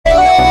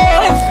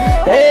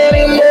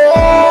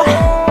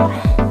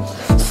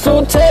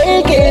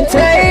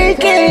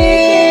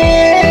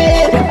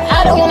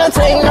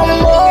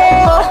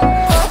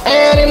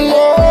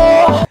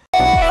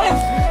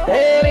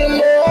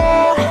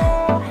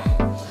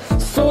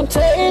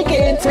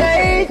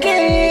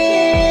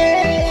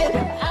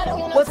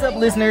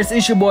listeners?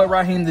 It's your boy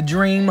Raheem the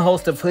Dream,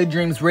 host of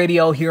HoodDreamz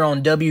Radio here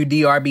on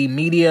WDRB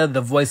Media, the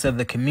voice of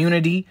the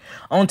community.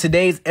 On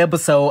today's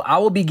episode, I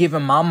will be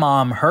giving my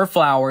mom her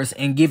flowers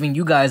and giving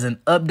you guys an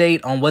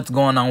update on what's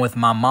going on with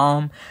my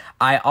mom.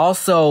 I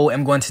also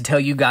am going to tell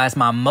you guys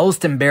my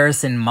most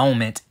embarrassing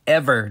moment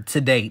ever to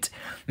date.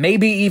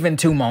 Maybe even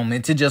 2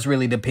 moments. It just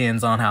really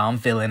depends on how I'm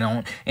feeling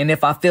on and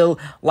if I feel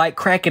like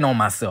cracking on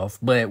myself.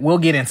 But we'll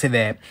get into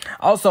that.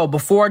 Also,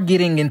 before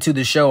getting into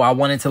the show, I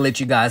wanted to let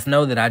you guys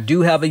know that I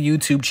do have a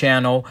YouTube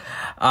channel.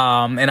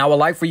 And I would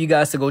like for you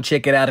guys to go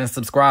check it out and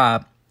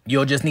subscribe.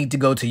 You'll just need to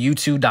go to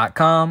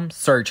youtube.com,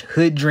 search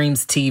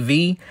HoodDreamz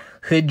TV.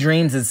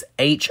 HoodDreamz is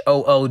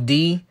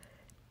HoodDreamz,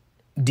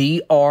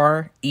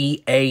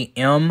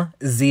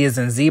 Z as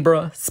in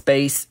zebra,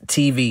 space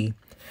TV.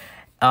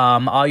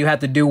 All you have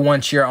to do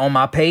once you're on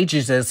my page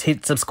is just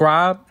hit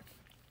subscribe,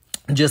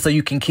 just so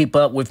you can keep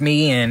up with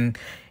me and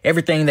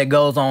everything that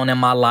goes on in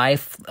my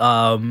life.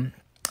 All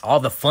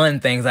the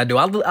fun things I do.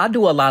 I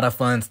do a lot of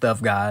fun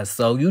stuff, guys.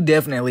 So you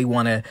definitely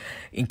want to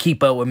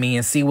keep up with me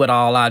and see what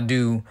all I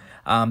do.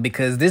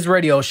 Because this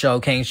radio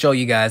show can't show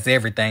you guys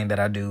everything that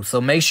I do. So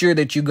make sure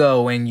that you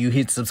go and you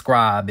hit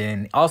subscribe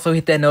and also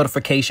hit that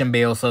notification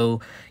bell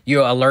so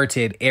you're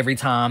alerted every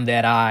time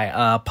that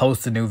I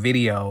post a new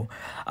video.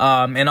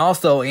 And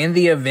also, in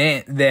the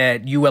event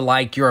that you would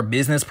like your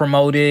business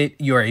promoted,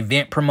 your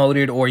event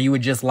promoted, or you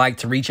would just like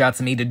to reach out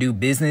to me to do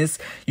business,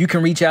 you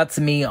can reach out to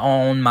me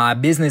on my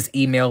business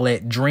email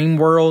at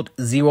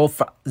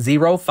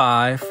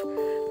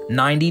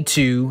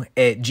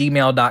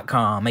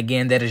dreamworld0592@gmail.com.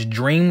 Again, that is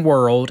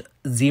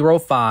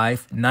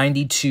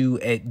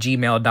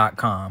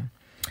dreamworld0592@gmail.com.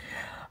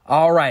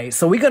 All right,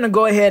 so we're going to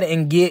go ahead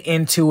and get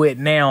into it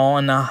now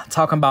and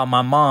talking about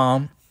my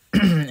mom.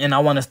 And I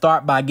want to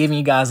start by giving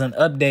you guys an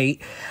update.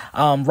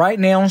 Right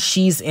now,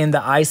 she's in the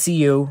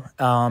ICU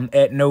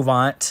at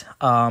Novant,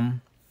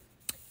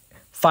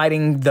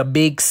 fighting the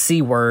big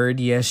C word.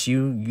 Yes,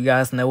 you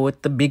guys know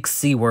what the big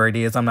C word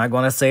is. I'm not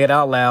going to say it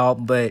out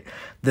loud, but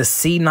the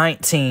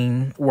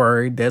C-19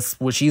 word, that's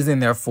what she's in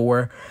there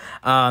for.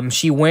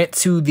 She went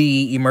to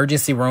the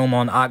emergency room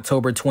on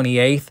October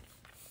 28th,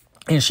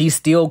 and she's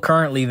still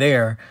currently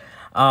there.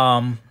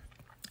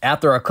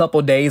 After a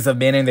couple days of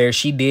being in there,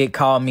 she did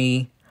call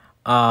me.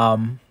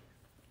 And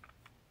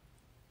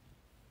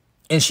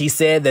she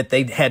said that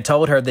they had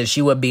told her that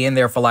she would be in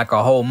there for like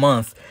a whole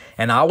month.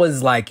 And I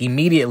was like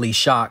immediately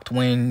shocked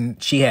when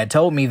she had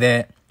told me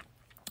that,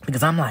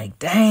 because I'm like,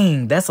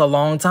 dang, that's a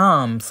long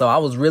time. So I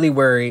was really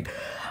worried.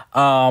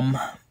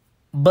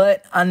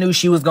 But I knew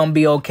she was going to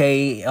be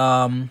okay.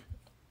 And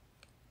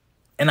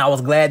I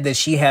was glad that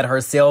she had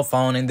her cell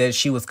phone and that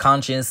she was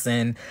conscious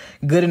and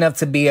good enough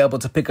to be able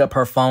to pick up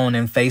her phone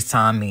and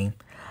FaceTime me.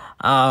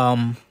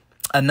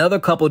 Another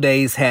couple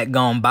days had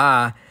gone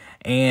by,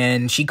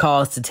 and she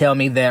calls to tell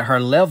me that her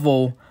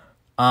levels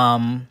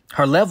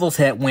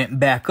had went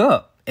back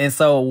up. And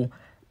so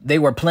they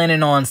were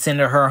planning on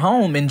sending her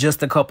home in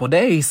just a couple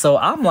days. So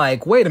I'm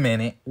like, wait a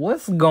minute,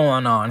 what's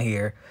going on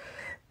here?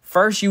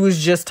 First, you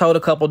was just told a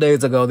couple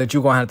days ago that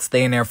you're going to have to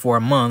stay in there for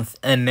a month,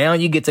 and now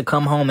you get to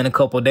come home in a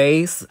couple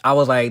days. I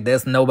was like,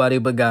 that's nobody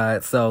but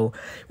God. So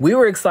we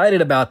were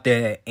excited about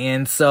that.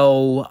 And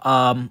so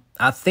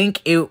I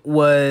think it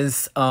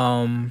was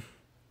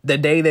the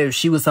day that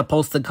she was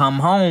supposed to come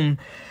home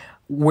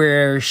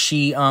where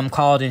she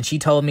called and she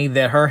told me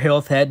that her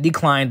health had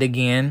declined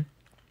again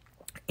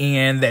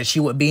and that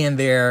she would be in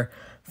there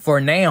for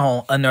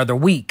now another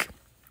week.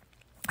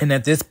 And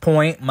at this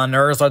point, my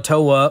nerves are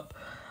toe up.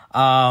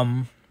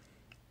 I'm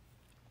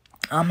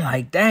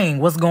like, dang,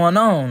 what's going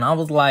on? I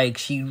was like,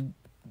 she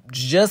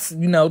just,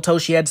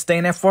 told she had to stay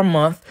in there for a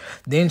month.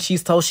 Then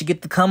she's told she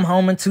get to come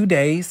home in 2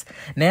 days.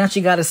 Now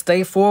she got to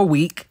stay for a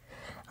week.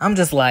 I'm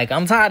just like,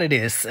 I'm tired of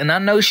this. And I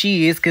know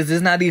she is, because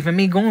it's not even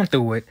me going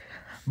through it.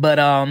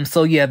 But,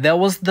 so yeah, that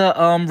was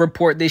the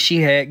report that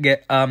she had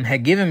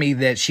given me,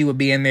 that she would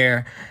be in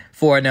there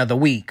for another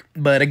week.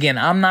 But again,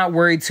 I'm not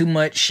worried too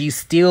much. She's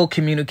still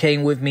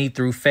communicating with me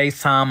through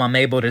FaceTime. I'm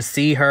able to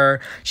see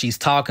her. She's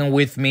talking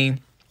with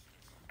me.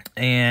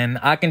 And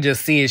I can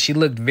just see it. She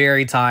looked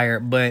very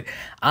tired, but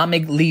I'm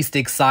at least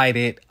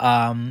excited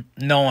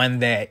knowing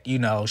that,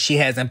 she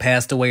hasn't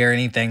passed away or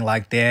anything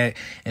like that.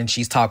 And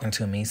she's talking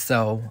to me.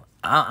 So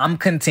I'm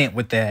content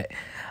with that.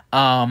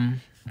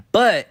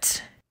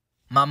 But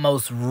my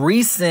most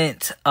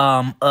recent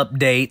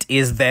update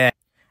is that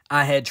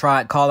I had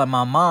tried calling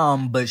my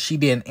mom, but she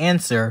didn't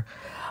answer.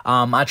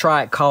 I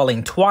tried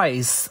calling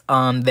twice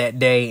that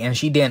day, and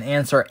she didn't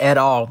answer at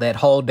all that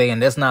whole day.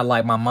 And that's not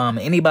like my mom.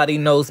 Anybody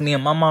knows me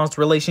and my mom's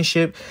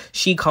relationship,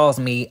 she calls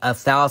me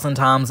 1,000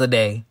 times a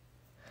day.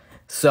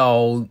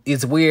 So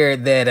it's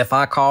weird that if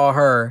I call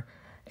her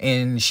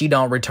and she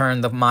don't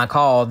return my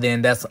call,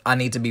 then I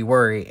need to be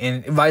worried.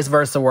 And vice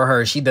versa with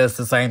her. She does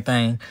the same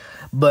thing.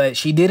 But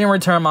she didn't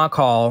return my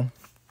call.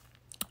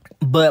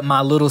 But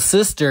my little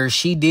sister,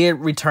 she did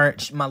return.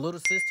 My little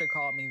sister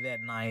called me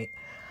that night.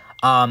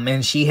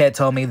 And she had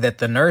told me that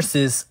the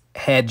nurses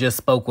had just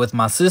spoke with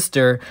my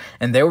sister,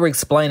 and they were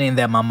explaining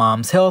that my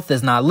mom's health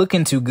is not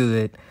looking too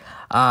good.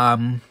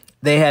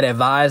 They had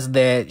advised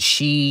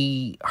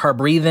that her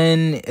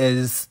breathing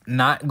is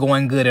not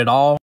going good at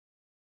all.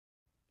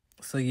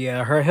 So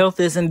yeah, her health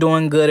isn't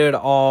doing good at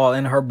all,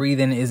 and her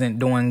breathing isn't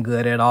doing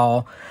good at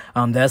all.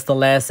 That's the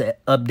last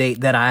update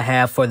that I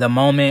have for the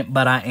moment,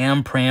 but I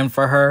am praying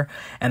for her.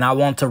 And I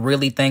want to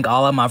really thank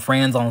all of my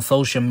friends on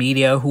social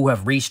media who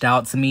have reached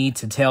out to me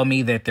to tell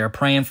me that they're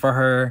praying for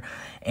her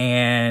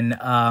and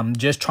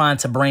just trying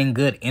to bring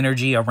good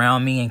energy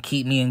around me and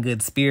keep me in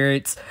good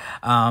spirits.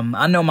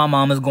 I know my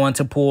mom is going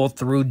to pull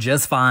through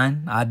just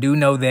fine. I do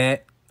know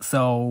that.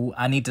 So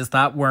I need to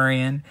stop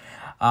worrying.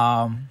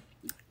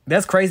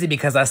 That's crazy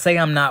because I say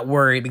I'm not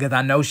worried because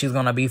I know she's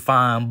going to be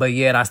fine, but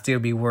yet I still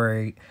be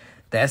worried.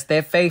 That's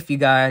that faith, you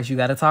guys, you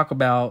got to talk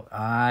about.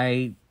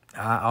 I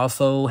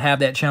also have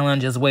that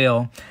challenge as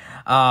well.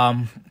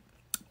 But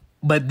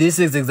this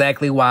is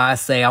exactly why I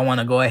say I want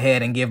to go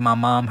ahead and give my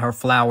mom her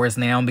flowers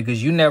now,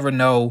 because you never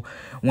know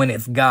when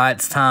it's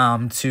God's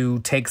time to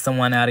take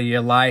someone out of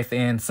your life.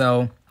 And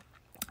so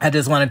I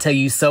just want to tell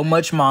you so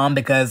much, Mom,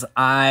 because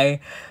I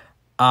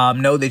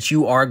know that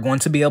you are going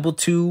to be able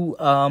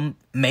to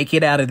make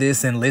it out of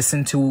this and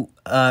listen to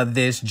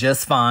this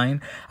just fine.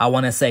 I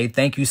want to say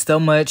thank you so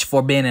much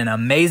for being an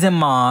amazing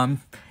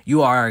mom.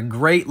 You are a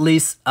great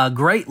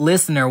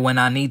listener when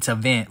I need to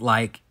vent.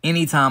 Like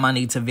anytime I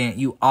need to vent,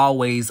 you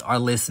always are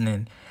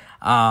listening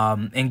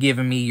and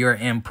giving me your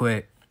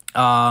input.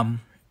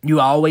 You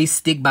always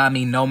stick by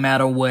me no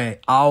matter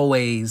what.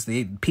 Always.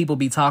 People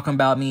be talking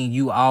about me and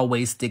you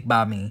always stick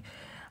by me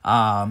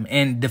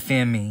and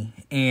defend me.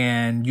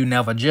 And you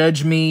never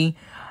judge me.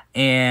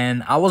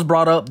 And I was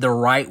brought up the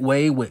right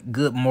way with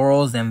good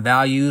morals and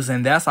values,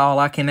 and that's all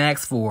I can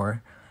ask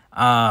for.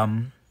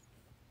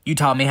 You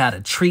taught me how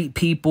to treat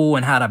people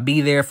and how to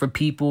be there for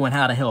people and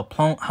how to help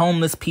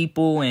homeless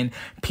people and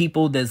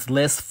people that's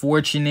less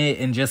fortunate,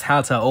 and just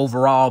how to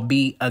overall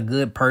be a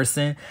good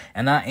person.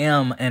 And I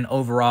am an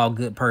overall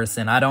good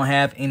person. I don't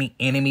have any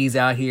enemies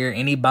out here.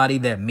 Anybody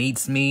that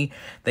meets me,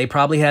 they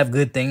probably have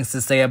good things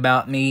to say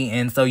about me.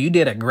 And so you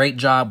did a great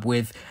job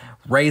with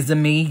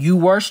raising me. You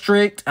were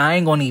strict. I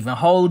ain't gonna even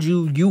hold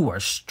you. You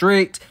were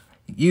strict.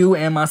 You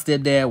and my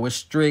stepdad were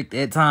strict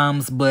at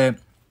times, but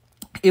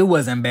it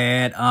wasn't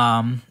bad.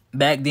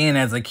 Back then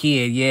as a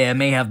kid, yeah, it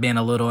may have been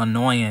a little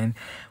annoying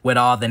with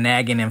all the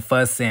nagging and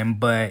fussing,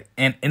 but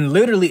and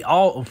literally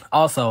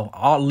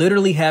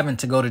literally having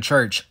to go to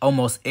church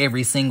almost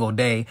every single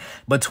day,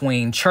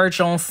 between church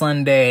on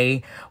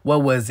Sunday,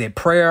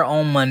 prayer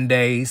on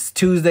Mondays,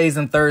 Tuesdays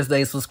and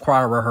Thursdays was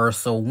choir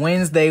rehearsal,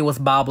 Wednesday was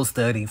Bible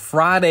study,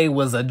 Friday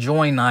was a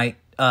joy night.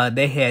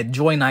 They had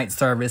joy night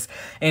service,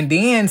 and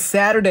then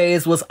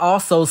Saturdays was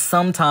also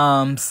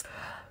sometimes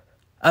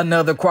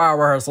another choir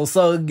rehearsal.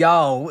 So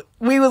y'all,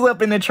 we was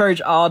up in the church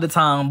all the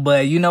time,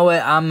 but you know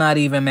what? I'm not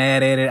even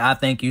mad at it. I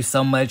thank you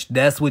so much.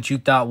 That's what you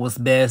thought was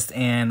best,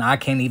 and I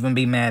can't even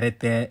be mad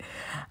at that.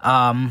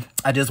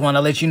 I just want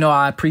to let you know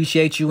I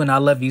appreciate you and I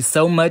love you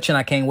so much, and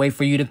I can't wait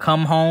for you to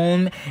come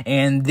home,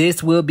 and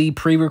this will be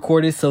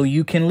pre-recorded so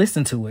you can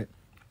listen to it.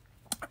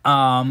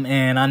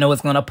 And I know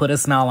it's going to put a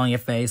smile on your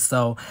face.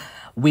 So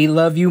we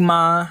love you,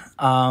 Ma.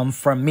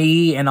 From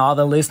me and all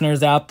the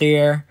listeners out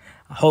there,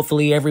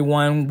 hopefully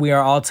everyone, we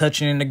are all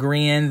touching and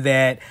agreeing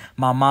that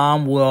my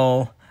mom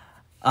will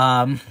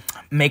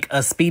make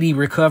a speedy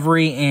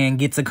recovery and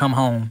get to come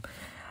home.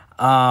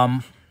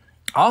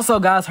 Also,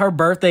 guys, her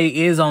birthday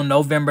is on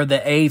November the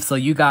 8th, so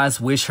you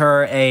guys wish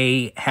her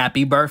a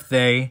happy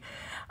birthday.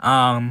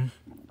 And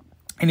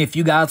if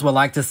you guys would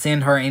like to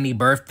send her any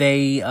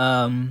birthday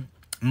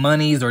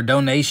monies or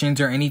donations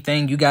or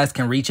anything, you guys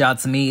can reach out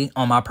to me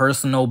on my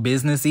personal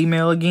business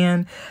email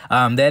again.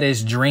 That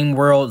is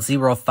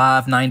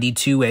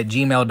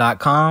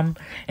dreamworld0592@gmail.com,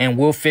 and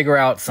we'll figure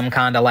out some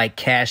kind of like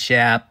Cash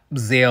App,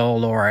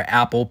 Zelle, or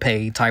Apple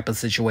Pay type of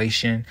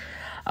situation.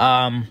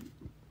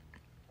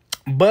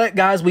 But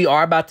guys, we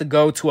are about to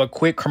go to a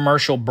quick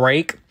commercial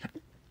break.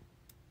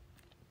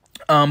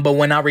 But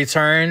when I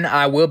return,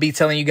 I will be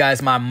telling you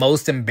guys my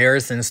most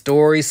embarrassing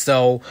story.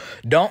 So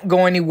don't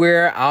go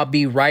anywhere. I'll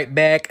be right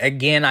back.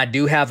 Again, I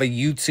do have a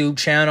YouTube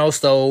channel.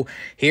 So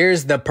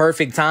here's the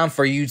perfect time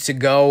for you to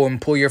go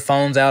and pull your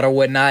phones out or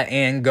whatnot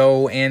and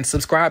go and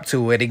subscribe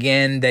to it.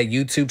 Again, that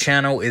YouTube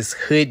channel is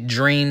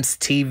HoodDreamz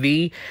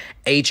TV,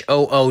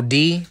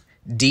 HoodDreamz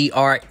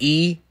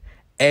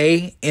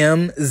as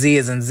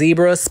in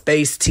zebra,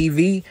 space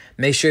TV.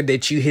 Make sure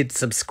that you hit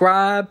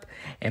subscribe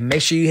and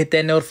make sure you hit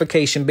that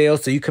notification bell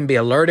so you can be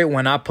alerted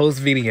when I post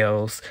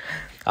videos.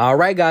 All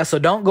right, guys, so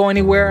don't go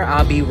anywhere.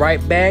 I'll be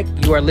right back.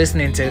 You are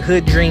listening to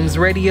HoodDreamz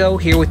Radio,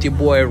 here with your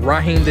boy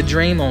Raheem the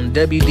Dream on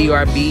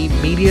WDRB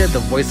Media, the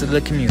voice of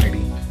the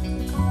community.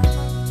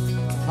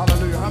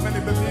 Hallelujah. How many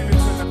believe it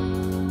tonight?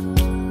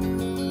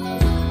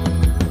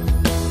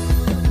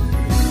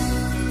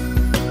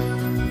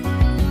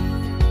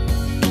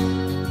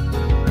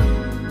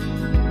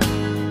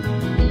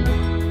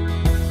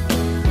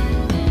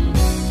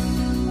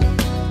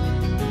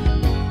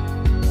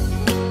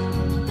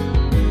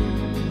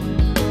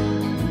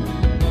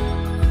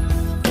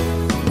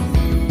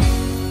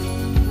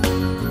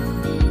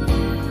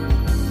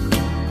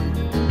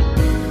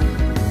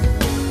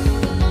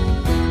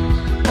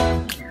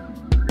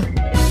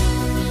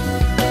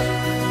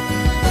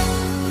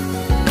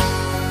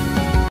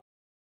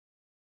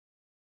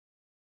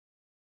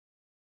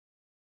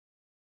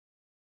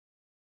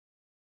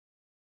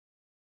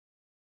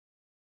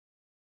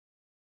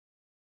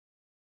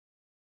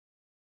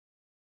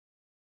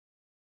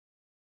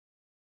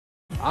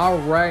 All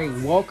right,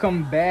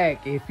 welcome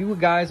back. If you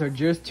guys are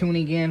just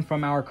tuning in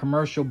from our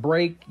commercial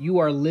break, you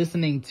are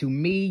listening to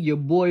me, your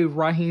boy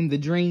Raheem the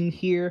Dream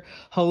here,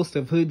 host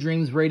of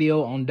HoodDreamz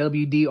Radio on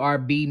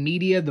WDRB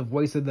Media, the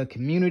voice of the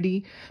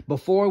community.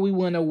 Before we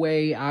went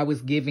away, I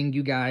was giving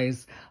you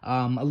guys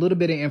a little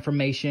bit of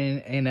information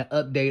and an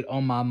update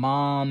on my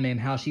mom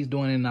and how she's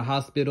doing in the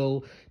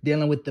hospital,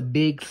 dealing with the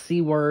big C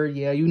word.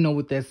 Yeah, you know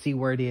what that C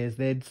word is.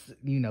 That's,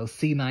 you know,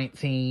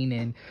 C19.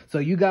 And so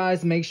you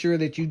guys make sure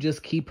that you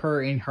just keep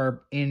her in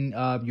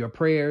your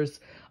prayers.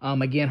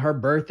 Again, her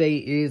birthday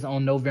is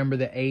on November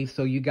the 8th.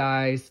 So you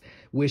guys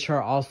wish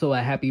her also a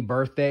happy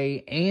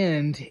birthday.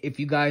 And if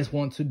you guys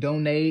want to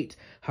donate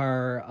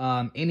her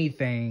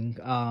anything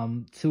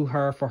to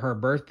her for her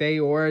birthday,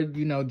 or,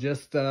 you know,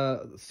 just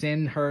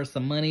send her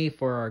some money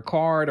for a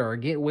card or a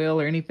get well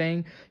or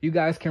anything, you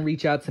guys can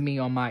reach out to me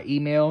on my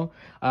email.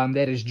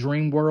 That is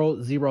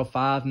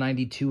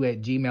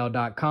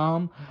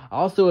dreamworld0592@gmail.com.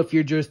 Also, if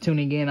you're just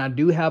tuning in, I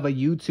do have a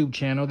YouTube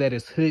channel that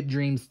is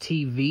HoodDreamz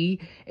TV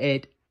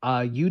at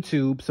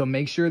YouTube. So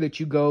make sure that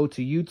you go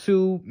to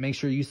YouTube, make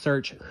sure you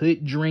search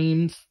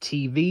HoodDreamz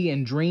TV,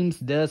 and Dreams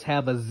does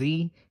have a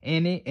Z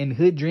in it, and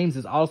HoodDreamz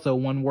is also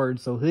one word.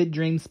 So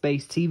HoodDreamz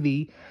space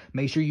TV.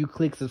 Make sure you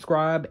click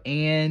subscribe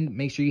and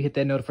make sure you hit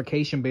that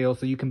notification bell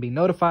so you can be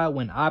notified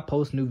when I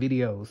post new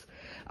videos.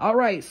 All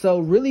right, so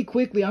really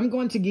quickly, I'm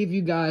going to give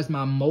you guys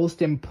my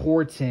most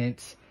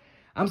important,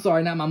 I'm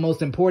sorry, not my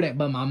most important,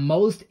 but my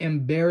most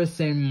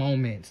embarrassing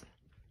moment.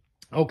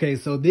 Okay,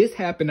 so this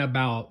happened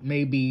about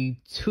this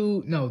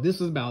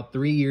was about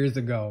 3 years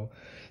ago.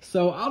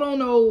 So I don't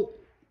know,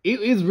 it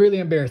is really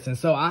embarrassing.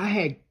 So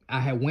I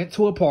had went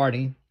to a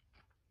party.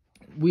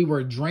 We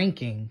were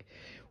drinking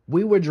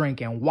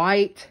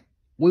white,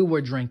 we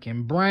were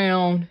drinking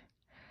brown,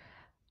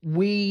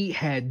 we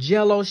had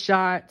Jello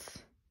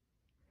shots,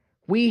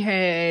 we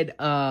had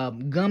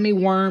gummy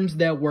worms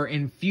that were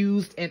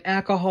infused in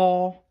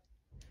alcohol,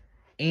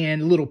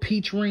 and little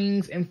peach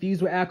rings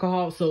infused with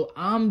alcohol. So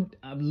I'm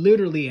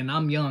literally, and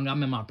I'm young,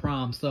 I'm in my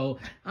prime, so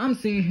I'm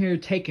sitting here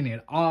taking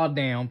it all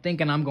down,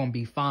 thinking I'm gonna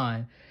be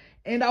fine.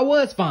 And I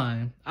was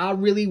fine. I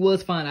really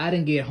was fine. I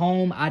didn't get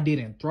home. I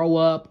didn't throw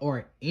up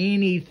or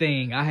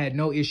anything. I had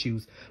no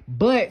issues.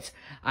 But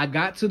I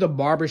got to the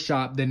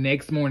barbershop the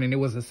next morning. It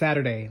was a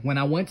Saturday. When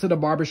I went to the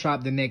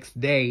barbershop the next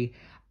day,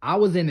 I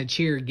was in the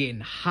chair getting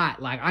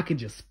hot. Like, I could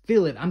just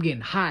feel it. I'm getting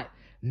hot.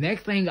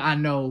 Next thing I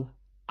know,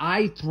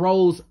 I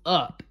throws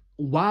up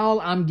while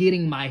I'm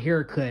getting my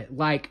hair cut.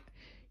 Like,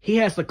 he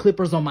has the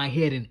clippers on my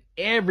head and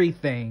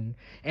everything,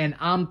 and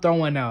I'm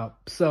throwing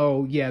up.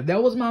 So yeah,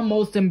 that was my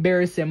most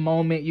embarrassing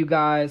moment, you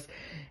guys.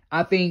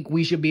 I think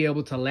we should be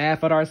able to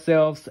laugh at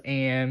ourselves,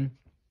 and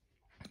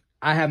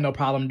I have no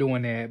problem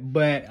doing that.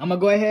 But I'm gonna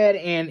go ahead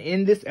and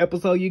end this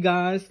episode, you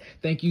guys.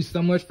 Thank you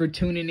so much for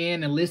tuning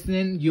in and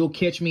listening. You'll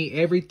catch me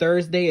every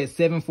Thursday at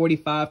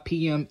 7:45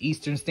 p.m.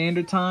 Eastern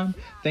Standard Time.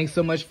 Thanks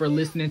so much for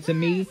listening to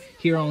me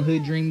here on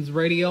HoodDreamz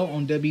Radio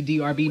on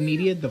WDRB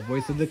Media, the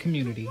voice of the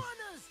community.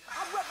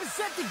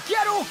 Represent the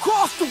ghetto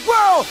across the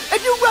world,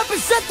 and you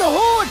represent the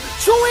hood.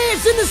 2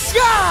 hands in the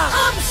sky.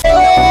 I'm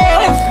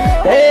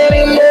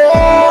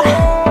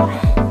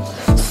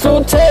anymore.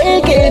 So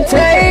take it.